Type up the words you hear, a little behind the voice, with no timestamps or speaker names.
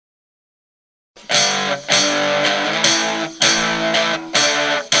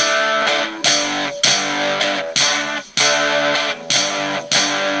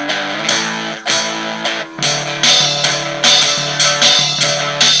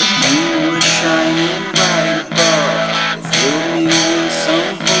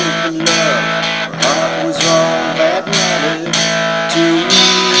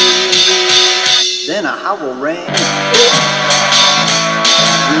I will ring through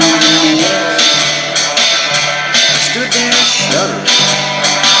the mist. Stood there shuddering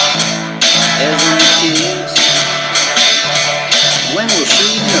as we kissed. When will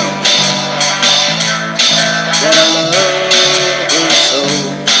she know that I love her so?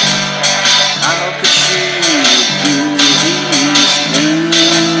 How could she do these things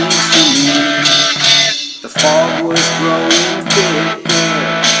to me? The fog was growing thicker,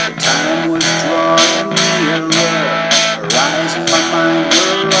 the time was drawing nearer. Her eyes and my mind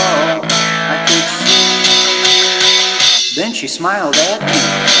were all I could see. Then she smiled at me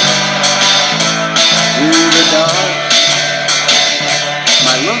through the dark.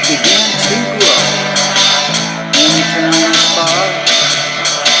 My love began to grow and turn to spark.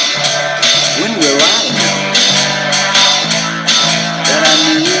 When will I know that I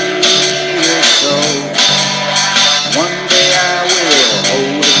need her so? One day I will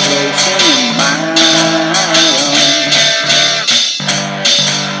hold her close in my arms.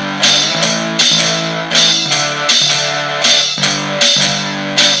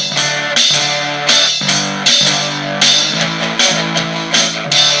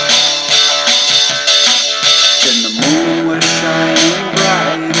 Then the moon was shining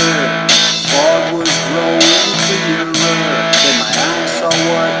brighter, the fog was growing clearer. Then my eyes saw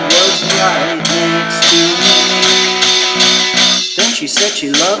what was right next to me. Then she said she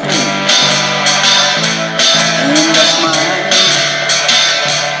loved me, and I smiled.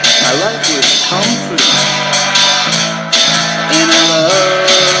 My life was complete, and I loved